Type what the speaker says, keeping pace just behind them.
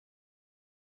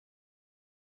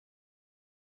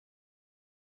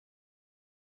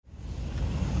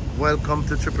Welcome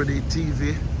to Triple D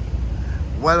TV.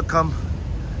 Welcome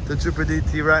to Triple D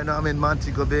TV. Right now I'm in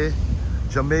Montego Bay,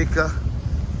 Jamaica,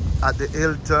 at the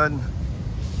Hilton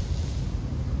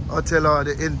Hotel, or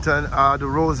the Hilton, the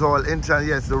Rose Hall Hilton.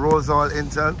 Yes, the Rose Hall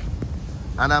Hilton.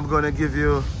 And I'm going to give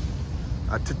you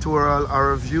a tutorial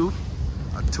or a view,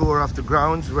 a tour of the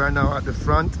grounds. We're now at the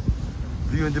front,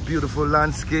 viewing the beautiful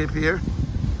landscape here.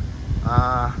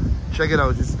 Check it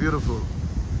out, it's beautiful.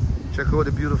 Check out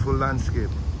the beautiful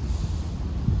landscape.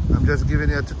 I'm just giving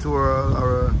you a tutorial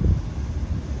or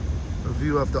a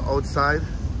view of the outside.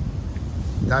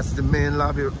 That's the main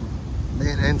lobby,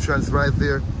 main entrance right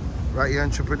there, right here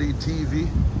on Triple D TV.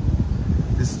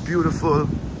 This beautiful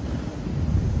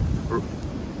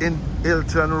in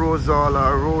Hilton Rose Hall,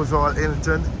 or Rose Hall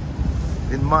Hilton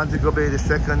in Montego Bay, the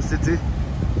second city.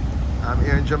 I'm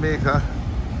here in Jamaica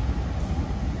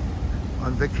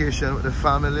on vacation with the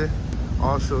family,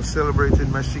 also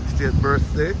celebrating my 60th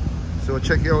birthday. So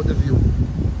check out the view.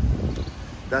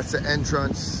 That's the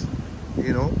entrance,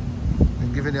 you know,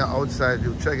 and giving you an outside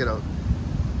view. Check it out.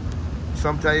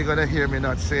 Sometimes you're gonna hear me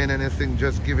not saying anything,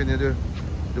 just giving you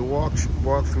the walk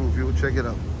through view. Check it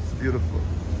out. It's beautiful.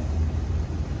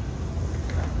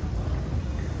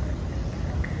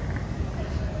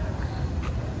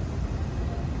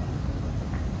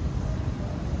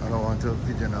 I don't want to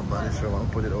video nobody, so I'll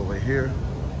put it over here.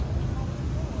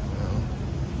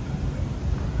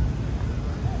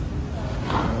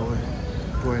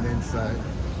 Going inside,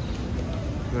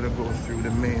 gonna go through the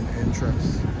main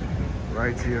entrance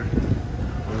right here,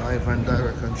 live and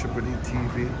direct on Triple D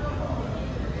TV.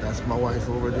 That's my wife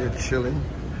over there chilling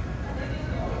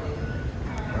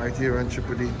right here on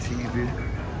Triple D TV.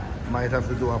 Might have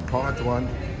to do a part 1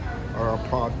 or a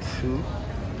part 2,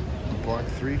 a part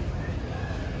 3.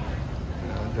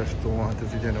 I just don't want to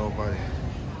video nobody.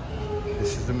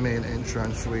 This is the main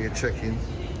entrance where you check in.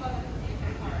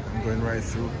 I'm going right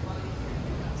through.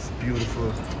 It's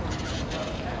beautiful.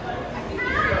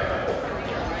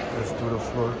 Let's do the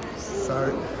floor.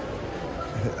 Sorry. I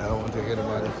don't want to get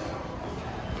anybody,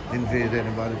 invade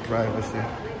anybody's privacy.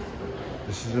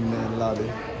 This is the main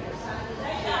lobby.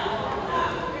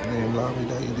 Main lobby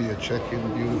that you do your check-in.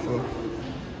 Beautiful.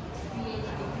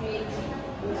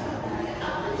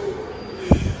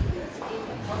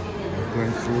 We're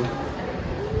going through.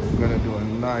 I'm gonna do a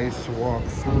nice walk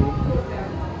through.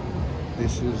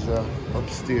 This is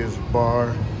upstairs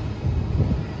bar.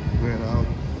 Going out.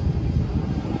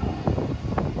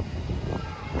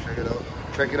 Check it out.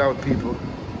 Check it out, people.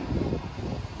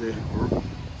 The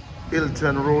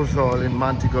Hilton Rose Hall in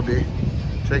Montego Bay.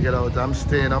 Check it out. I'm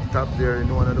staying up top there in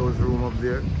one of those rooms up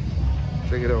there.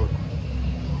 Check it out.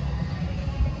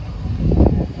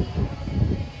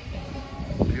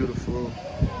 Beautiful.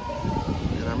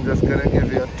 And I'm just gonna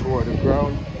give you a tour of the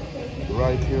ground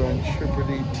right here on Triple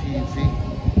D TV.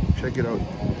 Check it out.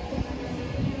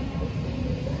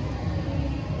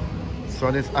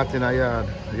 Sun is hot in a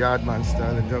yardman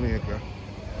style in Jamaica.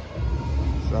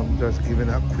 So I'm just giving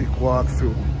a quick walk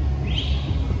through.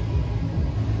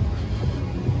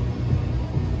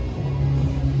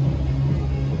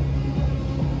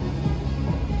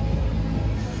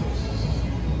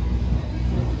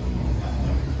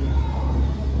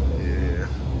 Yeah,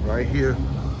 right here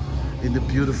in the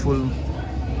beautiful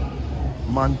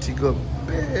Montego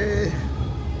Bay.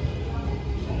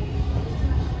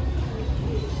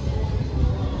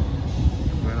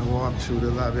 I'm gonna walk through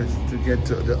the lobby to get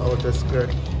to the outer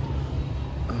skirt.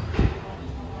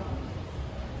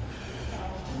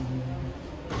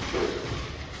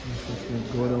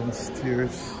 Go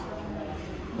downstairs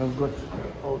and go to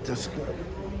the outer skirt.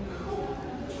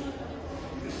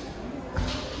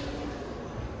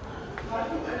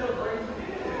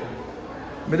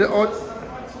 But the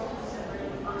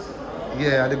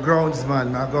yeah, the grounds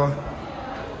man. I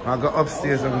go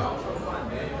upstairs and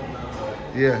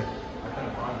yeah.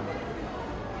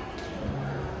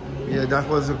 Yeah, that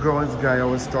was the grounds guy I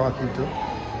was talking to.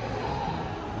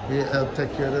 He helped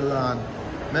take care of the land.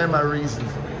 Many my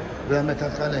reasons. We'll make a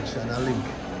connection, a link.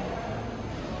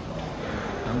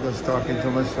 I'm just talking to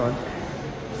my son.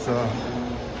 So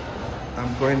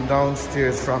I'm going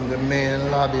downstairs from the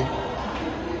main lobby.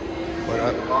 But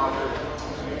I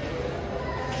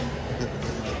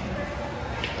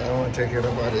don't want to take care of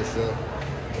nobody, so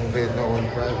invade no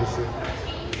one's privacy.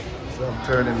 So I'm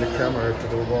turning the camera to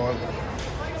the wall.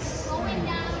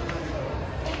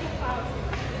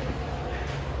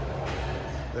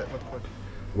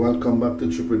 Welcome back to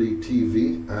Triple D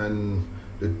TV and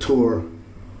the tour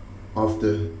of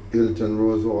the Hilton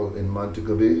Rose Hall in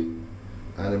Montego Bay.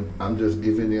 And I'm just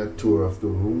giving you a tour of the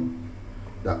room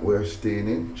that we're staying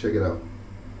in. Check it out.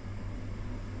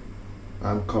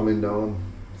 I'm coming down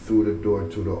through the door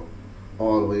to the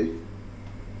hallway.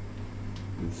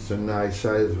 It's a nice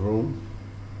size room.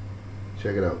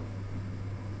 Check it out.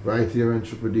 Right here on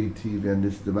Triple D TV, and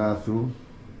this is the bathroom.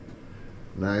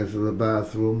 Nice little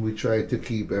bathroom. We try to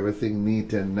keep everything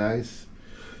neat and nice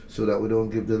so that we don't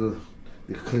give the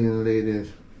cleaning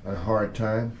ladies a hard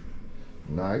time.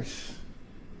 Nice.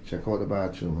 Check out the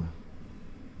bathroom.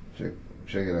 Check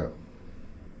it out.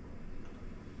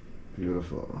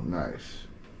 Beautiful. Nice.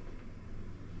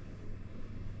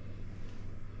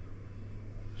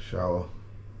 Shower.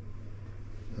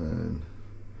 And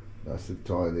that's the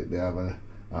toilet. They have an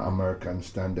American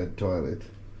standard toilet.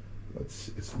 But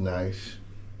it's nice.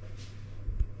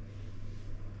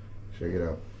 Check it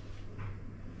out.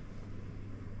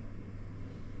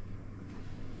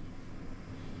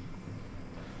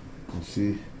 You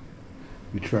see,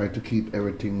 we try to keep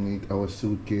everything neat, our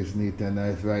suitcase neat and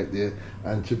nice right there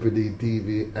on Triple D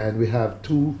TV. And we have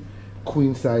 2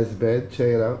 queen size bed. Check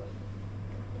it out.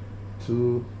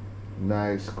 2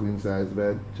 nice queen size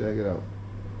bed. Check it out.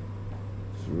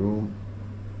 This room.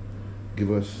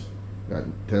 Give us got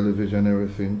television,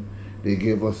 everything. They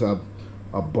gave us a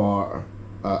bar,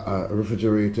 a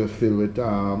refrigerator filled with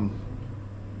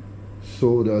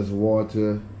sodas,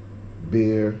 water,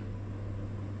 beer,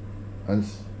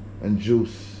 and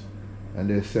juice. And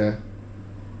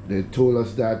they told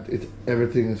us that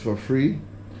everything is for free,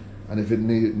 and if it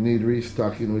need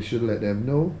restocking, we should let them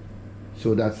know.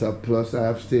 So that's a plus. I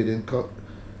have stayed in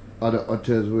other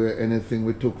hotels where anything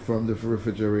we took from the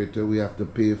refrigerator, we have to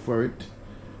pay for it.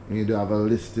 And you do have a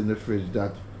list in the fridge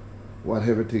that what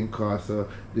everything costs. So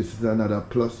this is another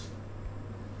plus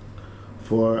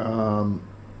for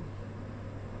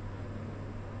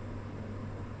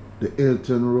the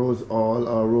Hilton Rose Hall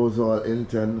or Rose Hall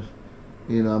Hilton.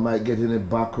 You know, I might get in it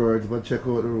backwards, but check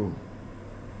out the room.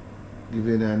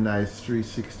 Giving a nice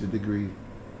 360 degree.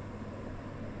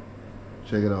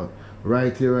 Check it out.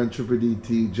 Right here on Triple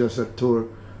DT, just a tour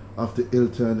of the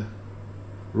Hilton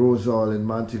Rose Hall in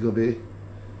Montego Bay.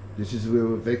 This is where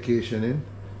we're vacationing.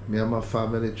 Me and my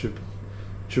family,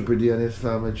 Triple D and his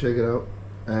family. Check it out.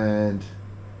 And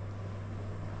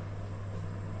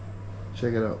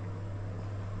check it out.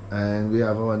 And we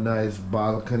have our nice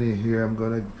balcony here. I'm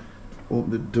gonna open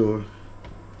the door.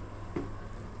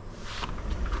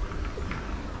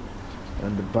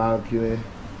 And the balcony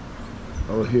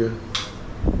out here,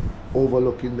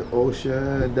 overlooking the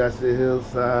ocean. That's the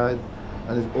hillside,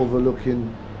 and it's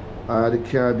overlooking the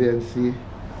Caribbean Sea.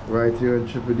 Right here on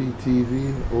Triple D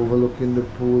TV, overlooking the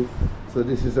pool. So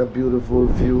this is a beautiful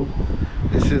view.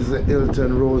 This is the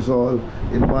Hilton Rose Hall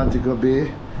in Montego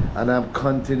Bay, and I'm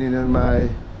continuing my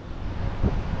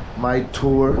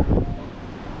tour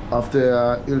of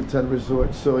the Hilton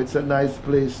Resort. So it's a nice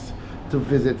place to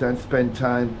visit and spend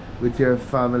time with your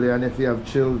family, and if you have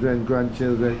children,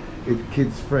 grandchildren, it's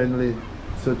kids friendly.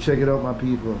 So check it out, my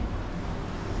people.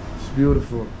 It's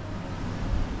beautiful.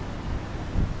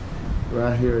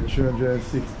 Right here at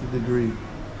 360 degree,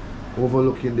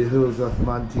 overlooking the hills of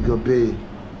Montego Bay,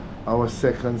 our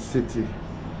second city.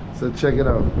 So check it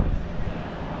out.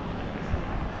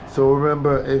 So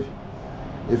remember,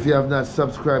 if you have not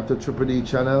subscribed to Triple D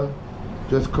channel,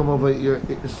 just come over here,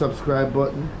 hit the subscribe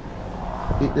button,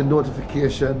 hit the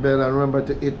notification bell, and remember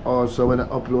to hit also when I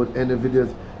upload any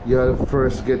videos, you'll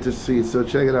first get to see it. So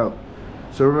check it out.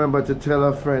 So remember to tell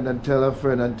a friend and tell a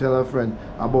friend and tell a friend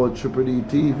about Triple D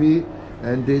TV.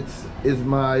 And this is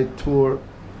my tour,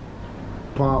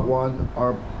 part 1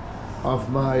 of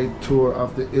my tour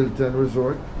of the Hilton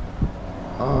Resort,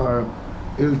 or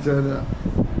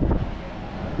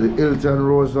the Hilton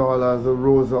Rose Hall, or the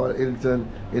Rose Hall Hilton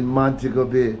in Montego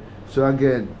Bay. So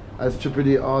again, as Triple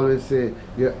D always say,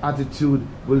 your attitude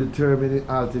will determine the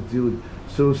altitude.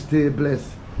 So stay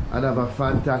blessed and have a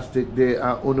fantastic day.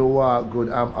 And uno walk good.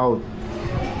 I'm out.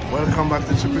 Welcome back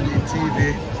to Triple D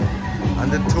TV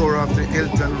and the tour of the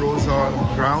Hilton Rose Hall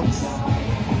grounds.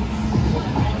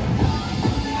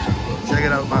 Check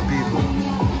it out, my people.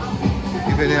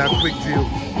 Giving you a quick view.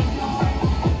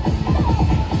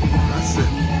 That's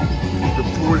it. The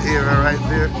pool area right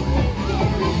there.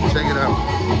 Check it out.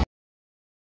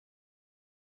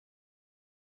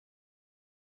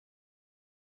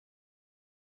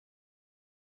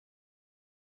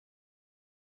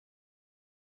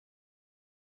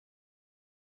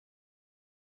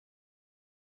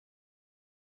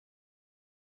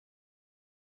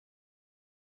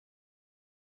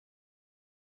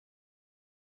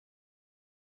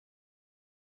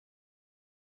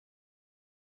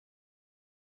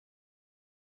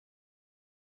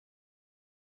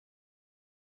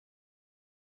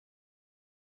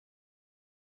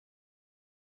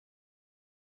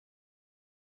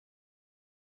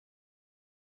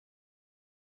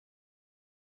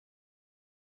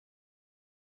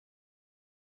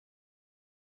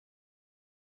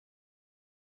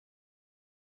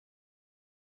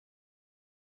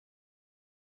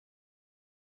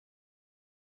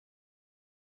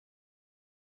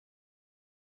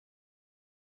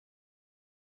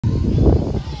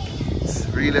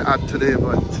 really hot today,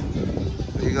 but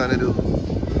what are you gonna do?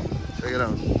 Check it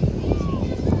out.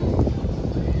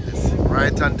 It's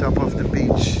right on top of the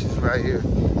beach. It's right here.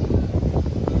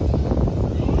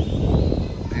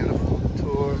 Beautiful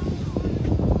tour.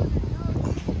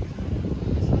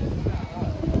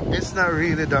 It's not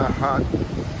really that hot.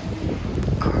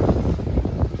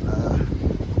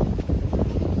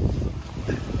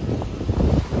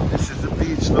 This is the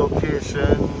beach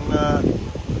location.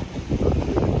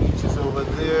 Beach is over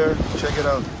there. Check it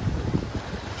out.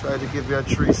 Try to give you a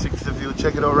 360 view.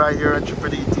 Check it out right here on Triple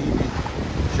D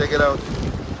TV. Check it out.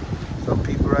 Some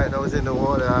people right now is in the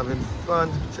water having fun.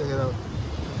 Check it out.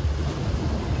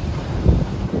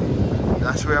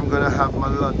 That's where I'm gonna have my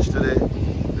lunch today.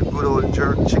 The good old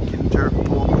jerk chicken, jerk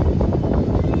pork.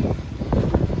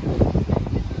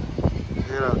 Check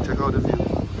it out. Check out the view.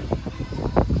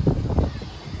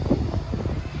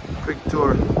 Quick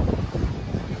tour.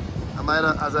 I might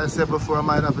have, as I said before, I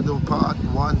might have to do part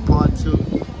 1, part 2.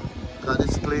 Because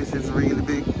this place is really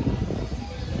big.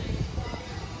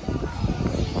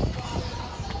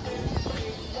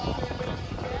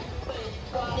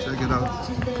 Check it out,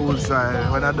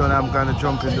 poolside. When I'm done, I'm gonna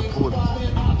jump in the pool.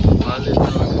 I'll let you know.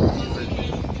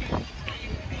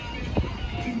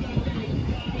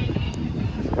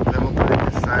 Let me put it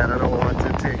this side. I don't want to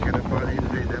take anybody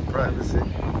invade their privacy.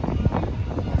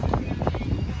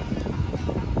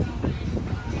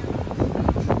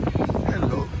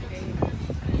 Hello.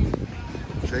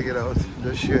 Check it out.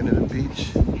 Just showing you the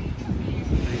beach.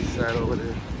 Beach side over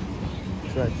there.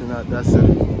 Try to not. That's a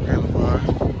real bar.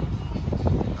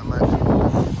 I might be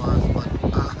moving fast, but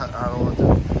I don't want to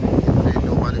invade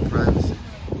nobody's privacy.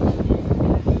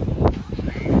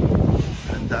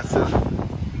 And that's a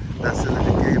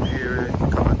little game here.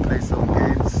 Come and play some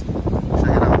games.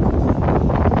 Check it out.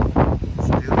 It's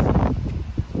beautiful.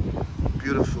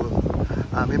 Beautiful.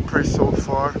 I'm impressed so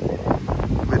far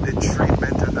with the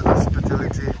treatment and the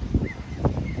hospitality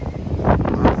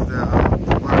of the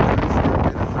workers. They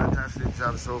did a fantastic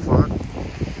job so far.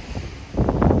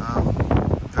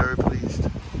 Very pleased.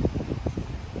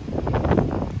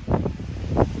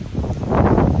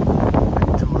 Big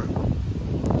tour.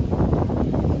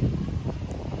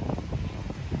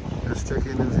 Just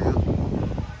taking the view.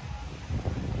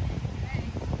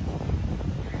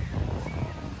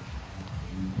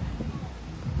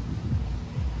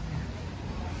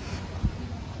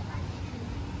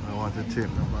 I don't want to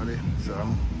take nobody, so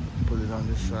I'm putting it on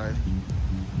this side.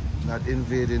 Not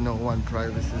invading no one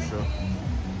privacy, so.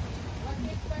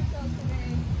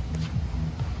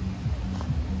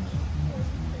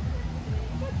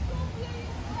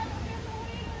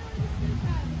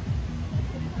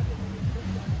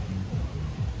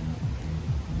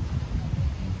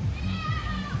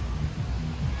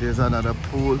 There's another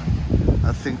pool.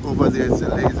 I think over there is the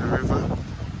lazy river.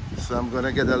 So I'm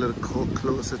gonna get a little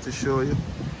closer to show you.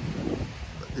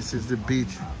 But this is the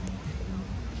beach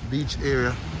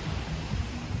area.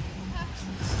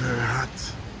 It's very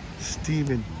hot,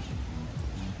 steaming.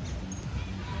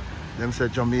 Them say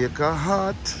Jamaica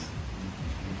hot.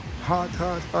 Hot,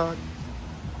 hot, hot.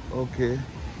 Okay.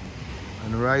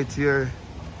 And right here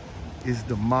is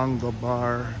the manga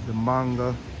bar, the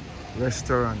manga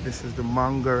restaurant. This is the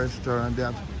manga restaurant. They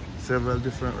have several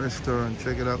different restaurants.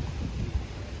 Check it out.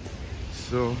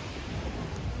 So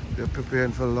they're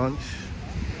preparing for lunch.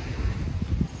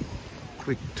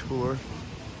 Quick tour.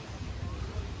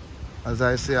 As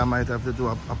I say, I might have to do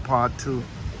a part 2.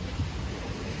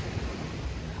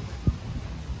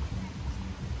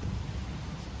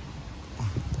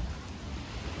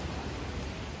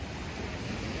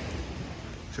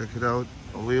 Check it out.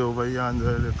 Way over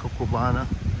yonder, the Cocobana.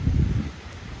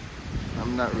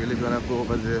 I'm not really gonna go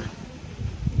over there.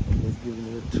 Just giving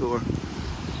you a tour.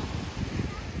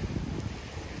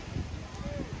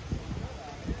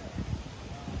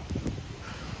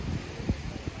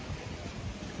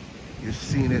 You've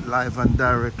seen it live and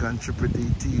direct on Triple D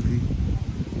TV.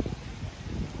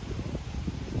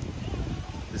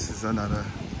 This is another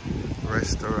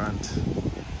restaurant.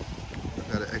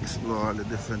 I gotta explore all the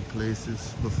different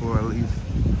places before I leave.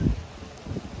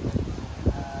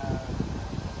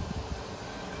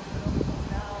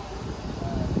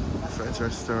 French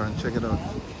restaurant, check it out.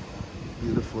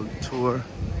 Beautiful tour.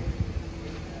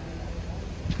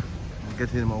 I'm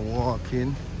getting my walk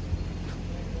in.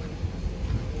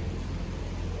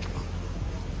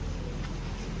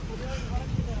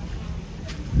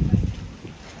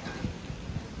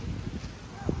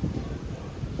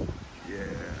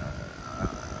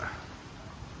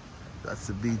 That's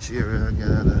the beach area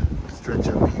again, the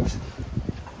stretcher beach.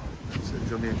 It's in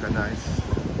Jamaica, nice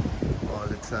all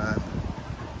the time.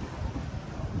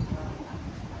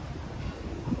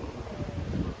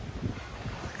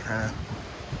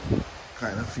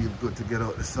 feel good to get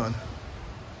out the sun.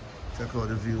 Check out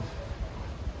the view.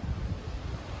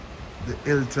 The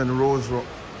Hilton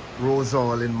Rose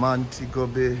Hall in Montego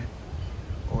Bay,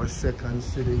 our second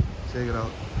city. Check it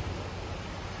out.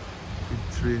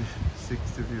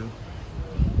 360 view.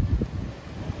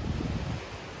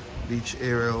 Beach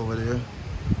area over there.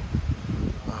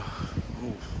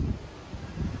 Oh,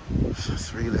 it's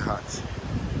just really hot.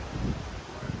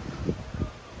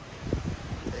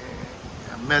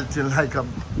 I'm melting like a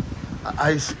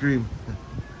ice cream.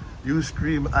 You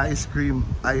scream, ice cream,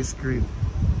 ice cream.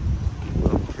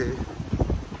 Okay.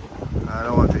 I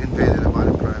don't want to invade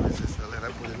anybody's privacy, so let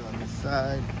I put it on the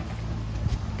side.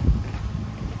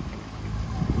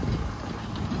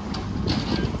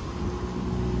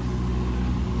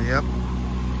 Yep.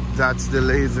 That's the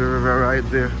lazy river right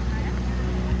there.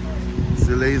 It's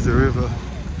the lazy river.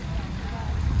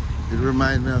 It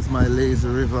reminds me of my lazy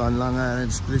river on Long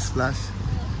Island Splish Splash.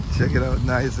 Check it out,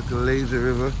 nice little lazy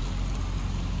river.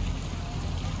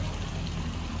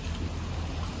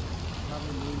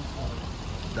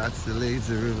 That's the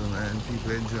lazy river, man.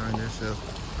 People enjoying themselves,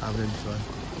 having fun.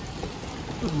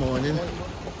 Good morning.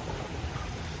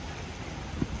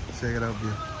 Check it out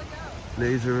here.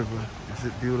 Lazy river. Is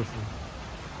it beautiful?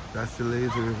 That's the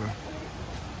lazy river.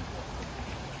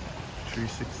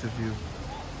 360 view.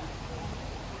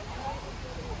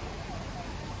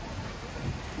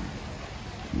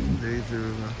 Lazy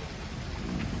river.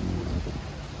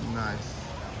 Nice.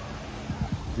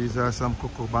 These are some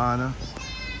Cocobana.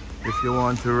 If you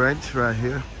want to rent, right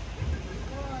here.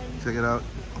 Check it out.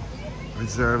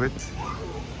 Reserve it.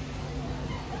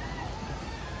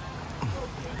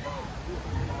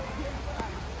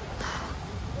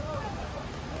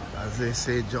 As they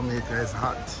say, Jamaica is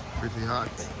hot, pretty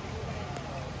hot.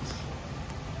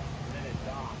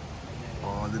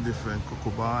 All the different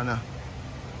Cocobana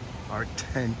or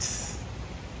tents,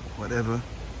 whatever.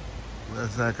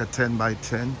 That's like a 10 by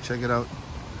 10. Check it out.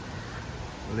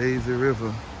 Lazy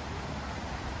river.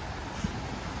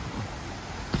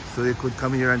 So you could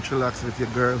come here and chillax with your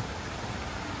girl.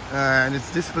 And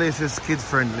this place is kid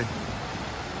friendly.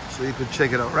 So you could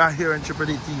check it out right here on Triple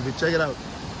D TV. Check it out.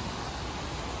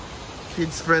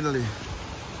 Kids friendly.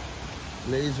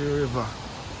 Lazy river.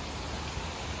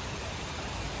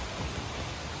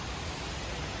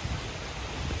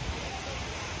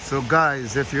 So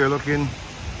guys, if you're looking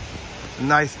a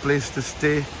nice place to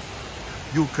stay,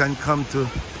 you can come to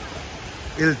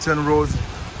Hilton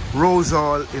Rose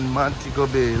Hall in Montego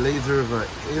Bay, Lazy River.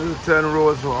 Hilton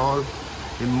Rose Hall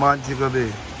in Montego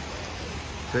Bay.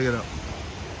 Check it out.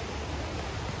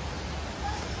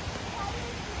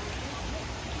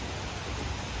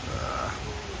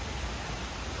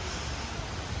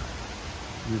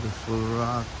 Beautiful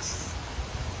rocks.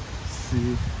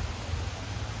 See.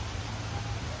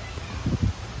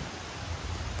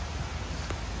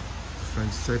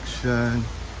 Different section.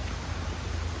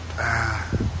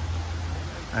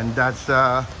 And that's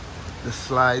the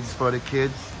slides for the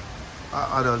kids,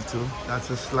 adult too. That's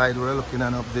a slide we're looking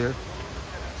at up there.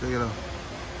 Check it out.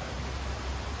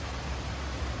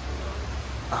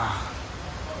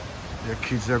 Their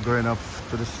kids are going up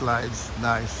to the slides.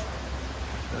 Nice.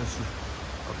 That's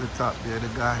up the top there, the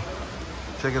guy.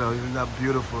 Check it out, isn't that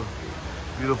beautiful?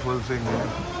 Beautiful thing there.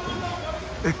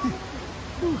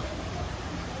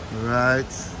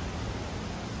 Right.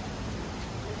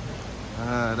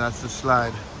 That's the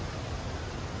slide.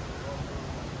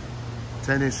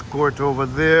 Tennis court over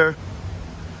there.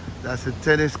 That's a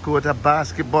tennis court, a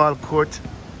basketball court.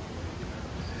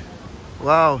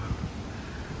 Wow.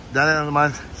 Daniel,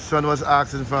 my son was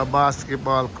asking for a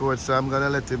basketball court, so I'm gonna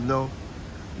let him know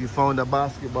you found a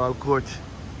basketball court.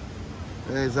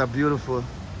 It's a beautiful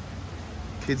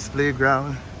kids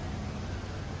playground.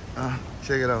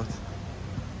 Check it out.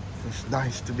 It's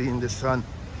nice to be in the sun.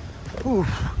 Ooh.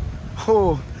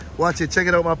 Oh, watch it. Check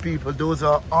it out, my people. Those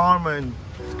are almond.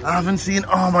 I haven't seen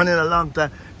almond in a long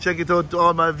time. Check it out to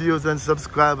all my viewers and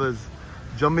subscribers.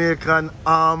 Jamaican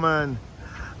almond.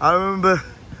 I remember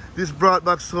this brought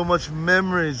back so much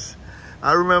memories.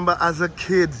 I remember as a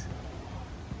kid,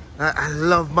 I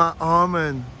love my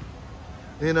almond.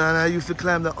 You know, and I used to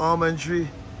climb the almond tree.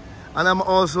 And I'm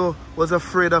also was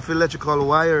afraid of electrical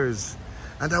wires.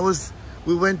 And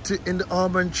we went in the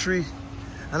almond tree.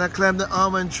 And I climbed the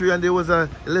almond tree and there was an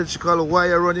electrical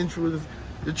wire running through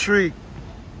the tree.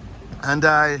 And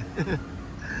I'm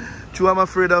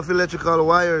afraid of electrical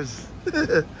wires.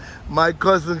 My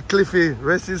cousin Cliffy,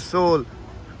 rest his soul,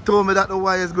 told me that the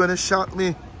wire is going to shock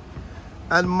me.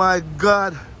 And my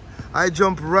God, I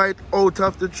jumped right out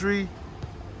of the tree,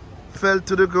 fell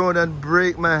to the ground and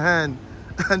break my hand.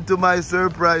 And to my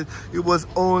surprise, it was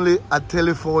only a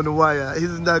telephone wire.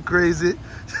 Isn't that crazy?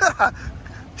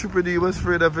 Triple D was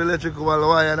afraid of electrical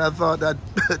wire, and I thought that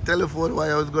telephone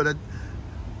wire was gonna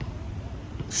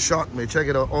shock me. Check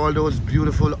it out, all those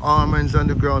beautiful almonds on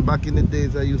the ground. Back in the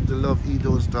days, I used to love eat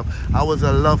those stuff. I was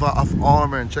a lover of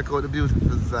almond. Check out the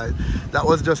beautiful side. That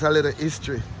was just a little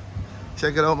history.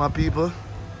 Check it out, my people.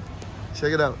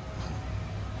 Check it out.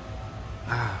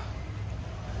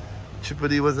 Triple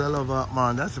D was a lover,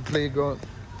 man. That's a playground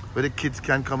where the kids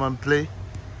can come and play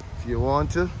if you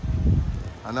want to.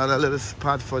 Another little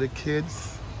spot for the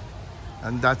kids.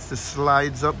 And that's the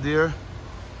slides up there.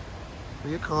 What do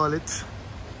you call it?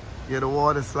 Yeah, the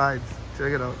water slides.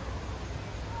 Check it out.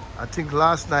 I think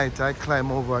last night I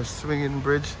climbed over a swinging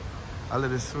bridge. A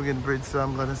little swinging bridge, so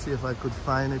I'm gonna see if I could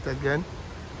find it again.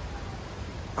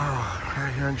 Oh,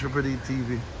 right here on Triple D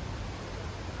TV.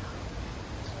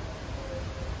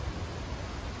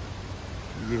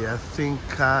 Yeah, I think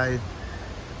I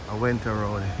went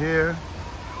around here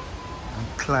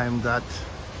and climbing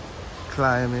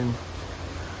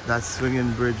that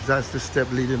swinging bridge. That's the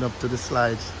step leading up to the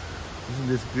slides. Isn't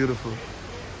this beautiful?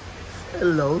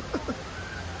 Hello.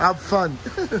 Have fun.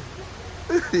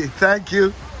 Thank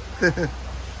you.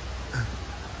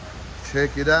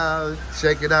 Check it out.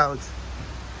 Check it out.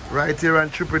 Right here on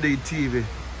Triple D TV.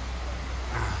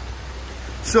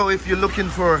 So if you're looking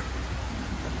for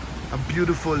a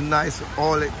beautiful, nice,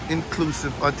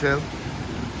 all-inclusive hotel,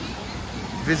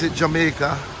 visit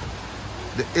Jamaica,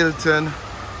 the Hilton,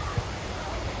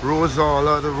 Rose Hall,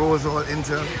 or the Rose Hall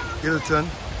Hilton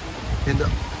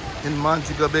in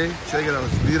Montego Bay. Check it out,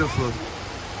 it's beautiful.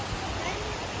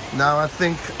 Now I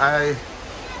think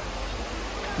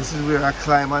this is where I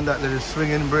climbed on that little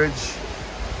swinging bridge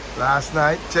last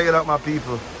night. Check it out, my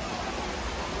people.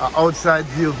 An outside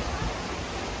view.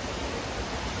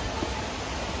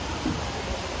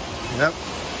 Yep.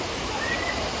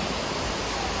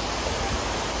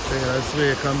 Check it out, that's where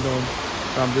you come down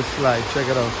from this slide. Check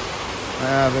it out.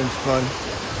 I'm having fun.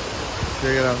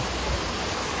 Check it out.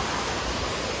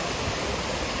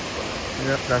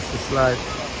 Yep, that's the slide.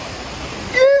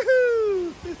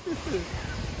 Yoo-hoo!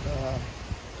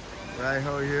 Right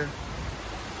over here.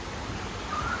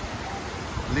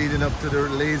 Leading up to the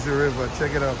Lazy River.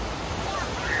 Check it out.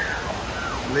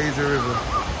 Lazy River.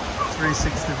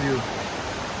 360 view.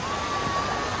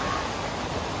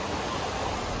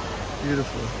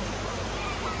 Beautiful.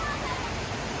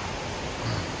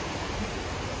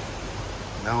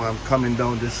 Now I'm coming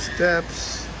down the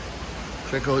steps.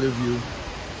 Check out the view.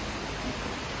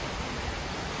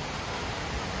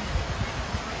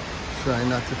 Try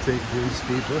not to take these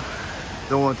people.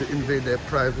 Don't want to invade their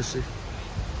privacy.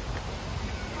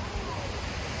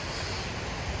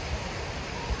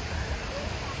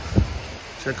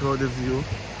 Check out the view.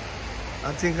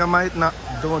 I think I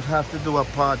don't have to do a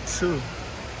part 2.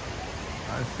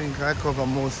 I think I cover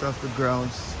most of the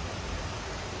grounds.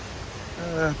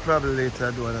 Probably later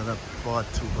I do another part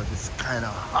 2, but it's kind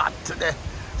of hot today.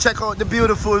 Check out the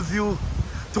beautiful view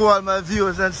to all my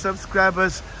viewers and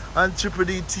subscribers on Triple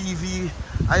D TV.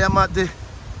 I am at the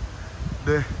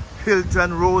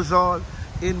Hilton Rose Hall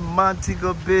in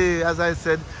Montego Bay. As I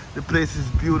said, the place is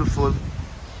beautiful.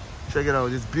 Check it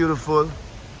out, it's beautiful.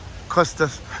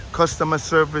 Customer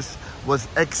service was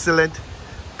excellent.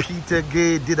 Peter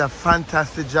Gay did a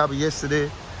fantastic job yesterday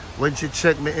when she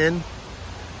checked me in.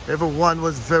 Everyone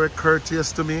was very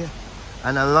courteous to me,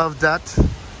 and I love that.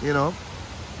 You know,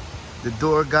 the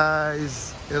door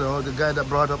guys, you know, the guy that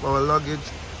brought up our luggage,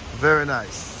 very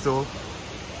nice. So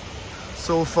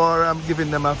far I'm giving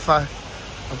them a 5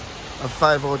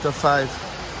 out of 5.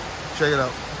 Check it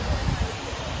out.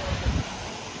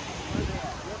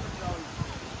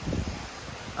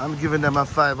 I'm giving them a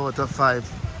 5 out of 5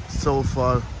 so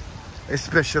far,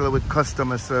 especially with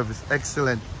customer service.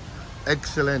 Excellent,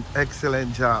 excellent,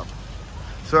 excellent job.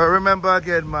 So remember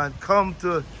again, man, come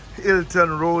to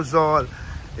Hilton Rose Hall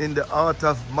in the heart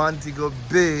of Montego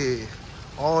Bay.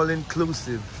 All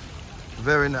inclusive,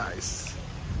 very nice.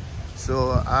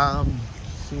 So I'm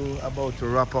soon about to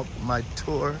wrap up my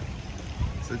tour.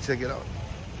 So check it out.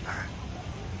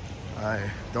 I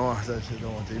don't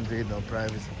want to invade no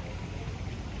privacy.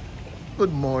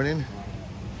 Good morning.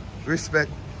 Respect.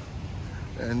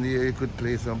 And here you could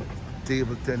play some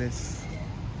table tennis.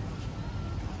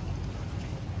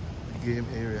 Game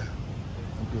area.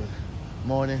 Good.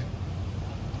 Morning.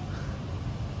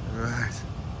 Right.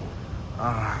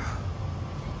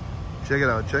 Check it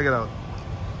out, check it out.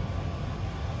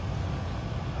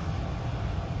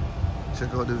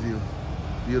 Check out the view.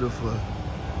 Beautiful.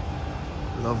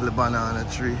 Lovely banana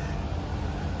tree.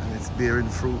 And it's bearing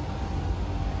fruit.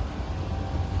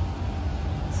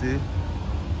 See?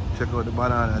 Check out the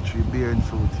banana tree bearing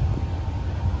fruit.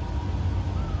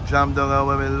 Jam down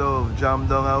where me love, jam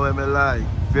down where me like.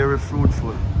 Very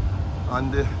fruitful.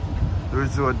 And the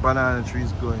resort banana tree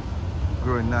is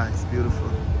growing nice, beautiful.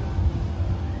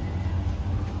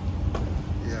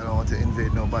 Yeah, I don't want to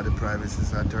invade nobody's privacy,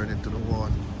 so I turn it to the wall.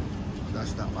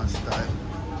 That's not my style.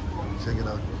 Check it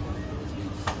out.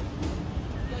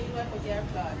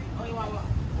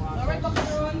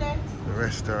 The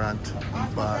restaurant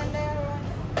and bar.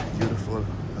 Beautiful.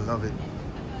 I love it.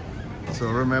 So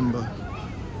remember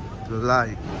to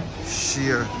like,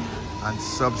 share, and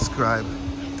subscribe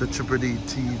to Triple D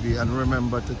TV. And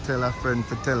remember to tell a friend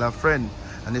to tell a friend.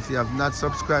 And if you have not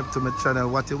subscribed to my channel,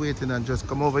 what you waiting on? Just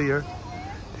come over here,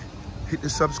 hit the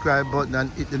subscribe button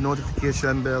and hit the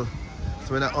notification bell.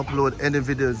 So when I upload any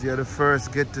videos, you're the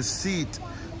first get to see it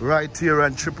right here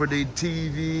on Triple D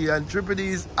TV. And Triple D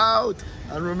is out.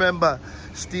 And remember,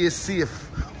 stay safe.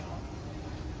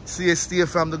 Stay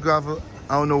from the gravel.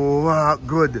 I don't know what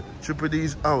good. Triple D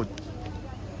is out.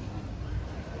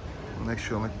 Make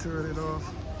sure I turn it off.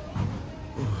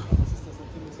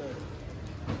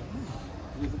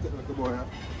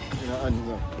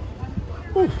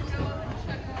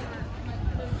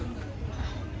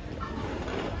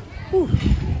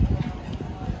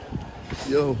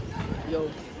 Yo.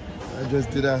 I just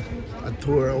did a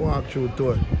tour, a walkthrough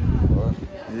tour.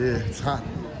 Yeah, it's hot.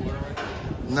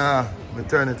 Nah, I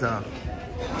turn it off.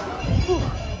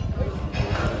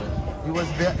 He was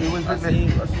with me. I see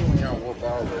when y'all walk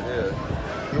over there.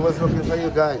 He was looking for you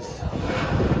guys.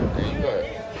 Man, you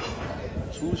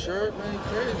got 2 shirts, man,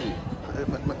 crazy.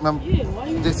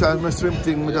 This is my swim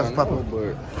thing, we just pop up.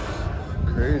 But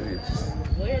crazy.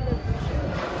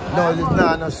 No, it's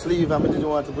not no sleeve. I mean, didn't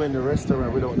want to go in the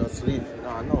restaurant without no sleeve. No,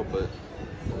 I know, but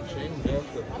change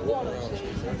after walk around.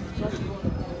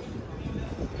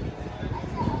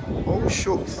 Oh,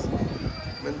 shucks.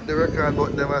 The record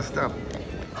button never stopped.